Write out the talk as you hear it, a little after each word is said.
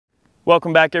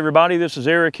Welcome back, everybody. This is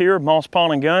Eric here, Moss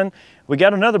Pawn and Gun. We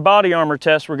got another body armor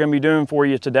test we're going to be doing for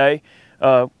you today.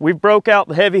 We broke out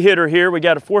the heavy hitter here. We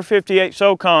got a 458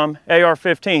 Socom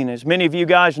AR-15. As many of you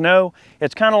guys know,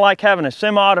 it's kind of like having a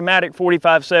semi-automatic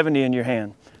 4570 in your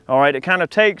hand. All right, it kind of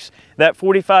takes that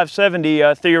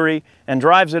 4570 theory and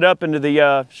drives it up into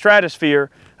the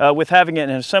stratosphere with having it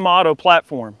in a semi-auto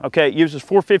platform. Okay, it uses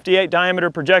 458 diameter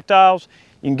projectiles.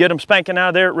 You can get them spanking out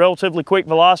of there at relatively quick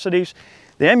velocities.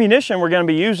 The ammunition we're going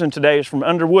to be using today is from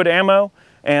Underwood Ammo,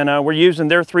 and we're using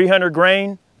their 300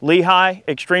 grain Lehigh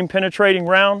Extreme Penetrating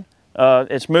round.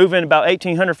 It's moving about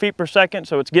 1,800 feet per second,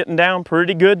 so it's getting down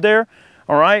pretty good there.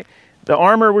 All right, the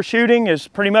armor we're shooting is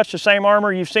pretty much the same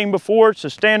armor you've seen before. It's a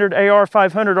standard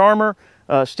AR500 armor,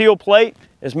 steel plate.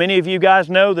 As many of you guys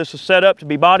know, this is set up to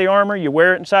be body armor. You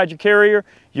wear it inside your carrier,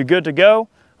 you're good to go.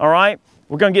 All right,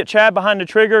 we're going to get Chad behind the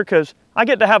trigger because I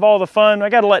get to have all the fun. I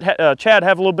got to let Chad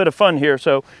have a little bit of fun here.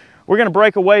 So we're going to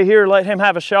break away here, let him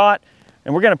have a shot,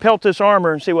 and we're going to pelt this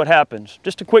armor and see what happens.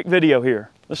 Just a quick video here.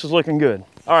 This is looking good.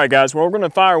 All right, guys, well, we're going to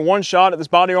fire one shot at this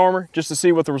body armor just to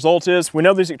see what the result is. We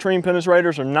know these Extreme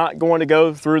Penetrators are not going to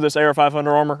go through this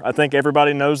AR500 armor. I think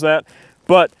everybody knows that.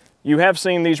 But you have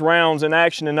seen these rounds in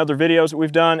action in other videos that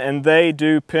we've done, and they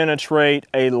do penetrate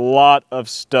a lot of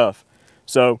stuff.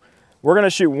 So we're going to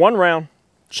shoot one round,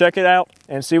 check it out,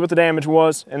 and see what the damage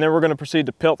was, and then we're going to proceed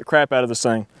to pelt the crap out of this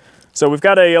thing. So we've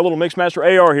got a little Mixmaster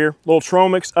AR here, little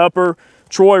Tromix upper,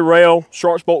 Troy rail,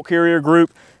 Sharps bolt carrier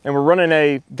group, and we're running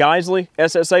a Geisley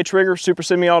SSA trigger, super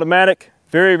semi-automatic,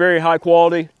 very, very high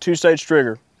quality, two-stage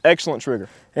trigger, excellent trigger.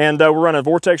 And we're running a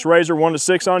Vortex Razor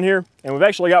 1-6 on here, and we've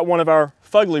actually got one of our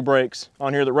Fugly brakes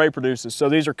on here that Ray produces. So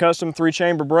these are custom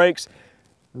 3-chamber brakes,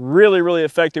 really, really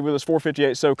effective with this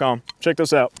 458 Socom. Check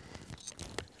this out.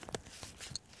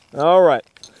 All right,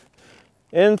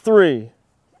 in 3,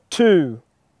 2,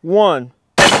 1.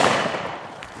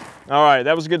 All right,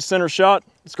 that was a good center shot.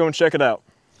 Let's go and check it out.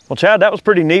 Well, Chad, that was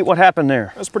pretty neat. What happened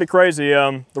there? That's pretty crazy.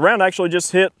 The round actually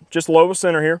just hit just low of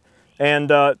center here, and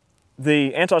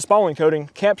the anti-spalling coating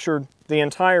captured the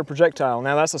entire projectile.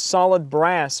 Now, that's a solid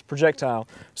brass projectile,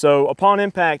 so upon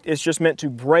impact, it's just meant to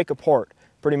break apart.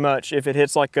 Pretty much, if it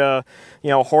hits like a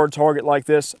hard target like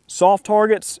this. Soft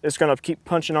targets, it's going to keep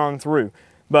punching on through.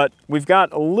 But we've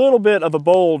got a little bit of a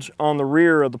bulge on the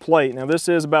rear of the plate. Now this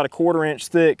is about a 1/4 inch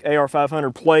thick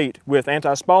AR500 plate with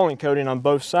anti-spalling coating on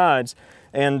both sides,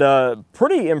 and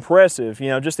pretty impressive,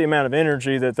 just the amount of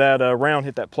energy that round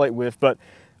hit that plate with. But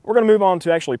we're going to move on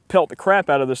to actually pelt the crap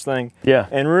out of this thing,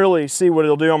 and really see what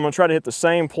it'll do. I'm going to try to hit the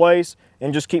same place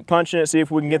and just keep punching it, see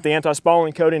if we can get the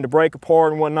anti-spalling coating to break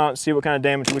apart and whatnot, and see what kind of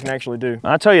damage we can actually do.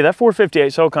 I tell you, that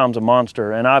 458 Socom's a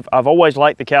monster, and I've always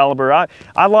liked the caliber. I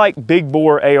like big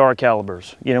bore AR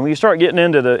calibers. When you start getting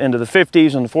into the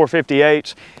 50s and the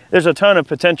 458s, there's a ton of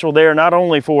potential there, not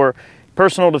only for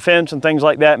personal defense and things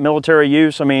like that, military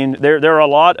use. I mean, there are a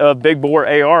lot of big bore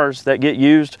ARs that get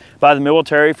used by the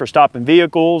military for stopping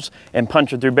vehicles and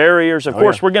punching through barriers. Of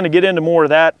course, we're going to get into more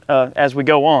of that as we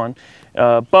go on.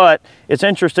 But it's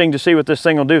interesting to see what this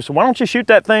thing will do. So why don't you shoot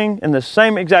that thing in the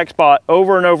same exact spot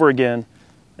over and over again,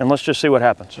 and let's just see what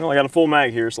happens. Well, I got a full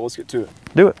mag here, so let's get to it.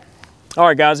 Do it. All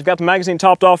right, guys, I've got the magazine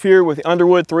topped off here with the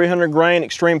Underwood 300 grain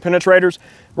Extreme Penetrators.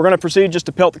 We're going to proceed just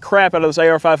to pelt the crap out of this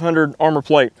AR500 armor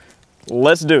plate.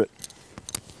 Let's do it.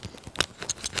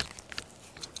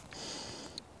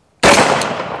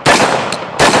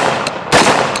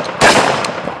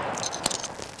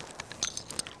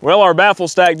 Well, our baffle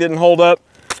stack didn't hold up,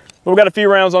 but we've got a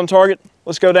few rounds on target.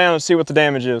 Let's go down and see what the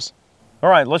damage is. All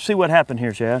right, let's see what happened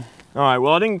here, Chad. All right,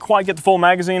 well, I didn't quite get the full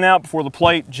magazine out before the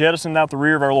plate jettisoned out the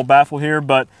rear of our little baffle here,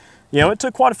 but, it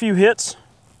took quite a few hits.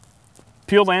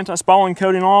 Peeled the anti-spalling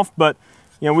coating off, but,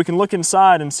 we can look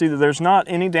inside and see that there's not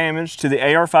any damage to the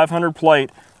AR500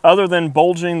 plate other than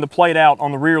bulging the plate out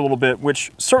on the rear a little bit,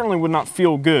 which certainly would not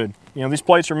feel good. These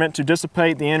plates are meant to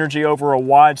dissipate the energy over a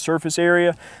wide surface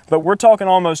area, but we're talking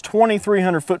almost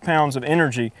 2,300 foot-pounds of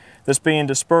energy that's being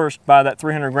dispersed by that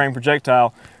 300 grain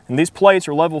projectile. And these plates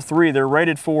are level 3. They're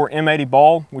rated for M80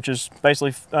 ball, which is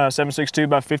basically 7.62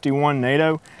 by 51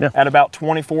 NATO at about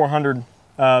 2,400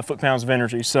 foot-pounds of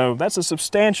energy. So that's a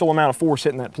substantial amount of force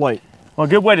hitting that plate. Well, a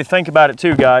good way to think about it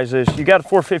too, guys, is you got a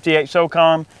 458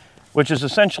 Socom, which is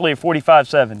essentially a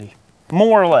 4570.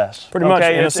 More or less. Pretty much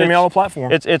in a semi-auto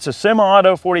platform. It's a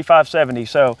semi-auto 4570.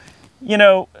 So,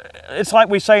 it's like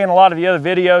we say in a lot of the other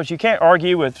videos, you can't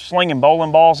argue with slinging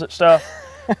bowling balls at stuff.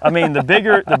 I mean, the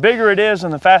bigger it is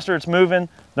and the faster it's moving,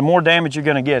 the more damage you're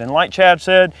going to get. And like Chad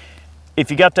said, if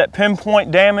you got that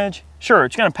pinpoint damage, sure,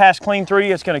 it's going to pass clean through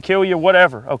you, it's going to kill you,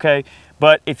 whatever, okay?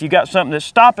 But if you got something that's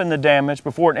stopping the damage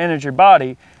before it enters your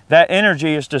body, that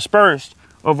energy is dispersed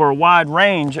over a wide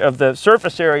range of the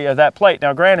surface area of that plate.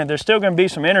 Now granted, there's still going to be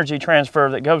some energy transfer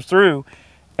that goes through,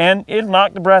 and it'll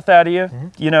knock the breath out of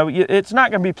you. You know, it's not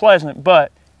going to be pleasant,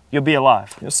 but you'll be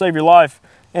alive. It'll save your life.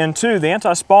 And two, the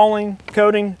anti-spalling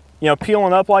coating, you know,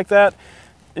 peeling up like that,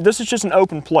 this is just an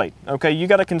open plate, okay? You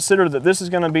got to consider that this is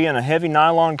going to be in a heavy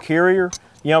nylon carrier,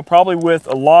 you know, probably with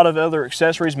a lot of other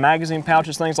accessories, magazine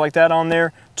pouches, things like that on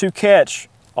there to catch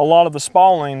a lot of the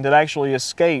spalling that actually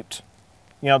escaped,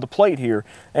 you know, the plate here.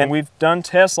 And we've done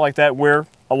tests like that where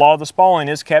a lot of the spalling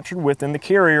is captured within the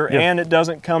carrier, and it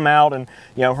doesn't come out and,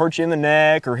 you know, hurt you in the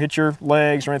neck or hit your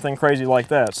legs or anything crazy like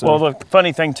that. So. Well, the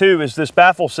funny thing too is this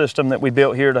baffle system that we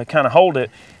built here to kind of hold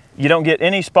it, you don't get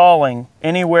any spalling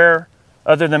anywhere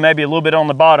other than maybe a little bit on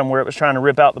the bottom where it was trying to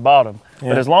rip out the bottom.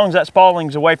 But as long as that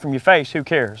spalling's away from your face, who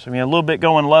cares? I mean, a little bit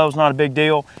going low is not a big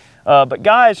deal. But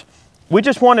guys, we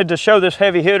just wanted to show this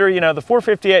heavy hitter. You know, the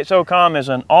 458 Socom is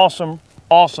an awesome,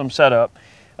 awesome setup.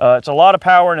 It's a lot of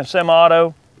power in a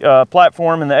semi-auto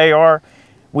platform in the AR.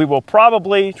 We will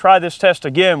probably try this test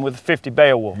again with a 50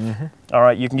 Beowulf. All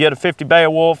right, you can get a 50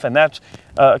 Beowulf, and that's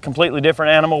a completely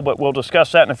different animal, but we'll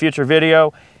discuss that in a future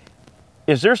video.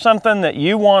 Is there something that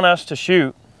you want us to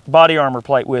shoot body armor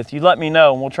plate with? You let me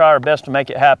know, and we'll try our best to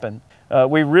make it happen.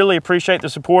 We really appreciate the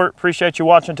support. Appreciate you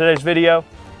watching today's video.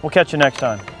 We'll catch you next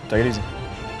time. Take it easy.